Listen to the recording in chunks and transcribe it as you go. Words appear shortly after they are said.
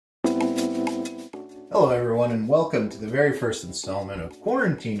Hello everyone and welcome to the very first installment of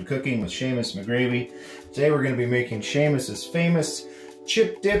Quarantine Cooking with Seamus McGravy. Today we're going to be making Seamus's famous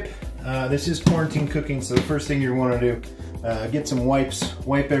chip dip. This is quarantine cooking, so the first thing you want to do, get some wipes,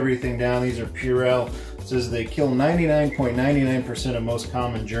 wipe everything down. These are Purell. It says they kill 99.99% of most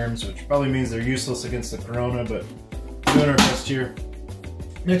common germs, which probably means they're useless against the corona, but we're doing our best here.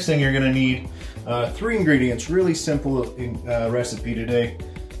 Next thing you're going to need, 3 ingredients, really simple recipe today.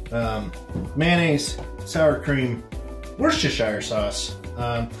 Mayonnaise, sour cream, Worcestershire sauce.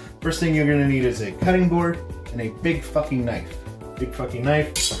 First thing you're gonna need is a cutting board and a big fucking knife.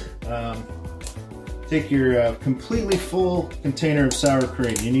 Take your completely full container of sour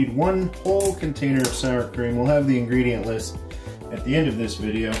cream. You need 1 whole container of sour cream. We'll have the ingredient list at the end of this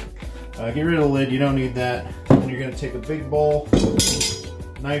video. Get rid of the lid, you don't need that. And you're gonna take a big bowl.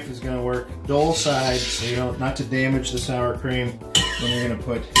 Knife is gonna work dull side, so you don't, not to damage the sour cream. Then you're gonna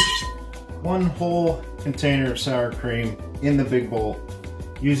put 1 whole container of sour cream in the big bowl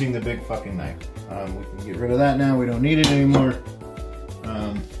using the big fucking knife. We can get rid of that now, we don't need it anymore.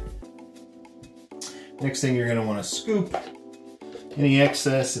 Next thing you're gonna wanna scoop any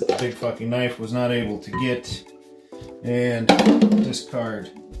excess that the big fucking knife was not able to get and discard.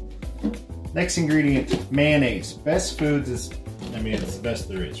 Next ingredient, mayonnaise. Best foods is, it's the best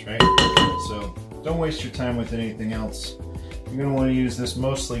there is, right? So don't waste your time with anything else. You're going to want to use this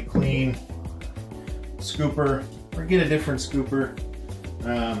mostly clean scooper, or get a different scooper.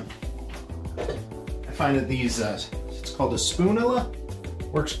 I find that these, it's called a spoonula,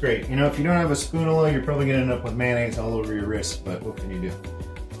 works great. You know, if you don't have a spoonula, you're probably going to end up with mayonnaise all over your wrist, but what can you do?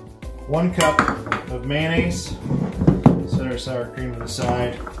 1 cup of mayonnaise, set our sour cream to the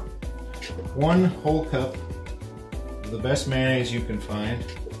side. 1 whole cup of the best mayonnaise you can find.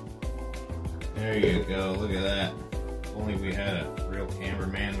 There you go, look at that. If only we had a real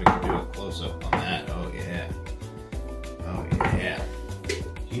cameraman, we could do a close-up on that. Oh yeah. Oh yeah.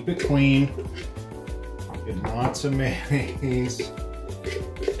 Keep it clean. Get lots of mayonnaise.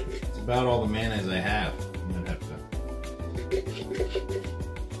 It's about all the mayonnaise I have. I'm gonna have to...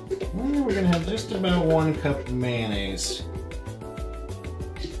 we're gonna have just about 1 cup of mayonnaise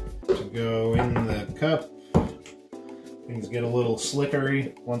to go in the cup. Things get a little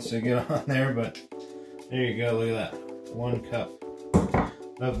slickery once they get on there, but there you go, look at that. 1 cup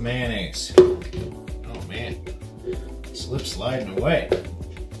of mayonnaise. Oh man, slip sliding away.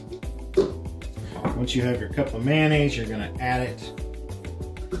 Once you have your cup of mayonnaise, you're gonna add it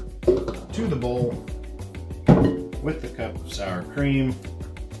to the bowl with the cup of sour cream.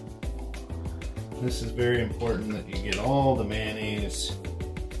 This is very important that you get all the mayonnaise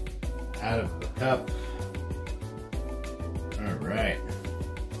out of the cup. All right.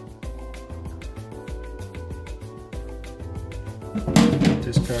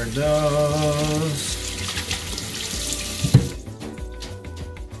 Discard those.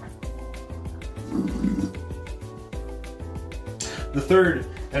 The third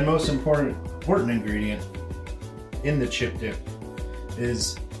and most important ingredient in the chip dip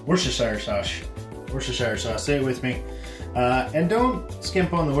is Worcestershire sauce. Worcestershire sauce, say it with me. And don't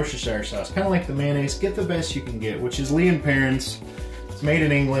skimp on the Worcestershire sauce. Kind of like the mayonnaise, get the best you can get, which is Lee & Perrins. It's made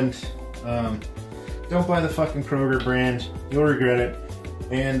in England. Don't buy the fucking Kroger brand, you'll regret it.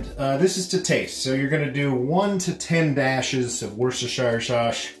 And this is to taste. So you're gonna do 1 to 10 dashes of Worcestershire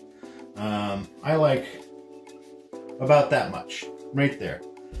sauce. I like about that much, right there.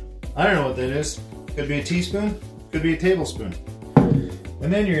 I don't know what that is. Could be a teaspoon, could be a tablespoon.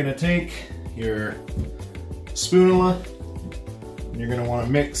 And then you're gonna take your spoonula, and you're gonna wanna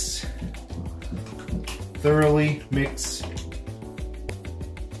mix, thoroughly mix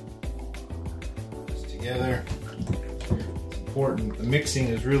this together. It's important. The mixing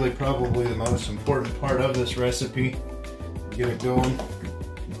is really probably the most important part of this recipe. Get it going.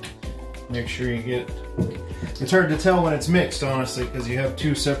 Make sure you get, it's hard to tell when it's mixed, honestly, because you have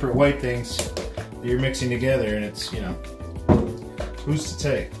 2 separate white things that you're mixing together, and it's, you know, who's to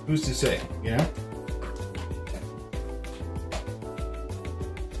say? Who's to say, you know?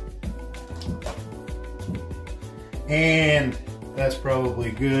 And that's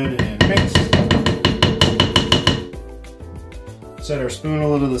probably good and mixed. Set our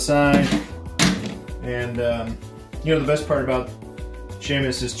spoonula to the side. And you know, the best part about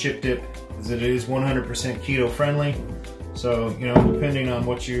Seamus's chip dip is that it is 100% keto friendly. So, you know, depending on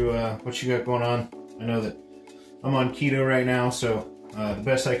what you got going on, I know that I'm on keto right now, so the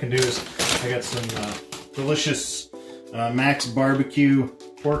best I can do is I got some delicious Max barbecue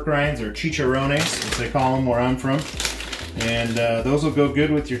pork rinds, or chicharrones, as they call them where I'm from. And those will go good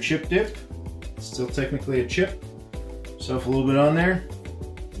with your chip dip. It's still technically a chip. Stuff a little bit on there.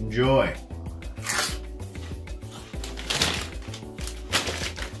 Enjoy.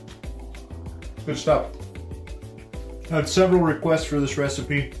 Good stuff. I had several requests for this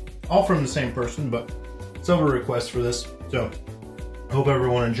recipe, all from the same person, but several requests for this. So, I hope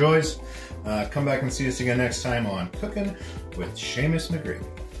everyone enjoys. Come back and see us again next time on Cooking with Seamus McGravy.